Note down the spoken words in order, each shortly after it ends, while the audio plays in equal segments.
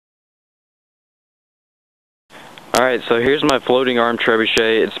Alright, so here's my floating arm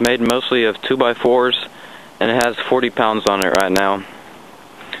trebuchet. It's made mostly of 2x4s and it has 40 pounds on it right now.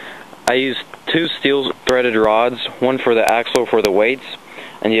 I use 2 steel threaded rods, one for the axle for the weights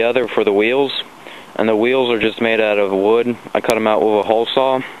and the other for the wheels. And the wheels are just made out of wood. I cut them out with a hole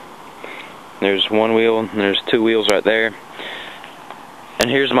saw. There's one wheel and there's 2 wheels right there.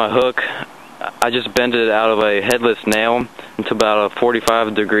 And here's my hook. I just bent it out of a headless nail into about a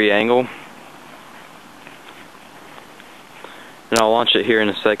 45-degree angle. And I'll launch it here in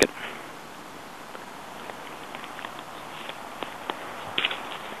a second.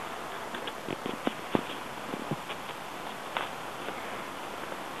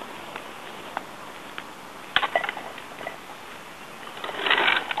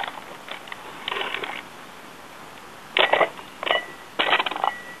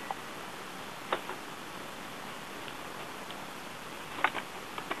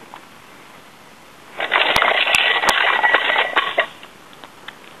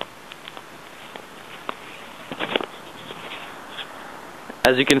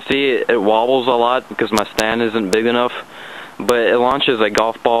 As you can see, it wobbles a lot because my stand isn't big enough, but it launches a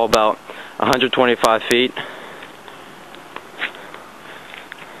golf ball about 125 feet.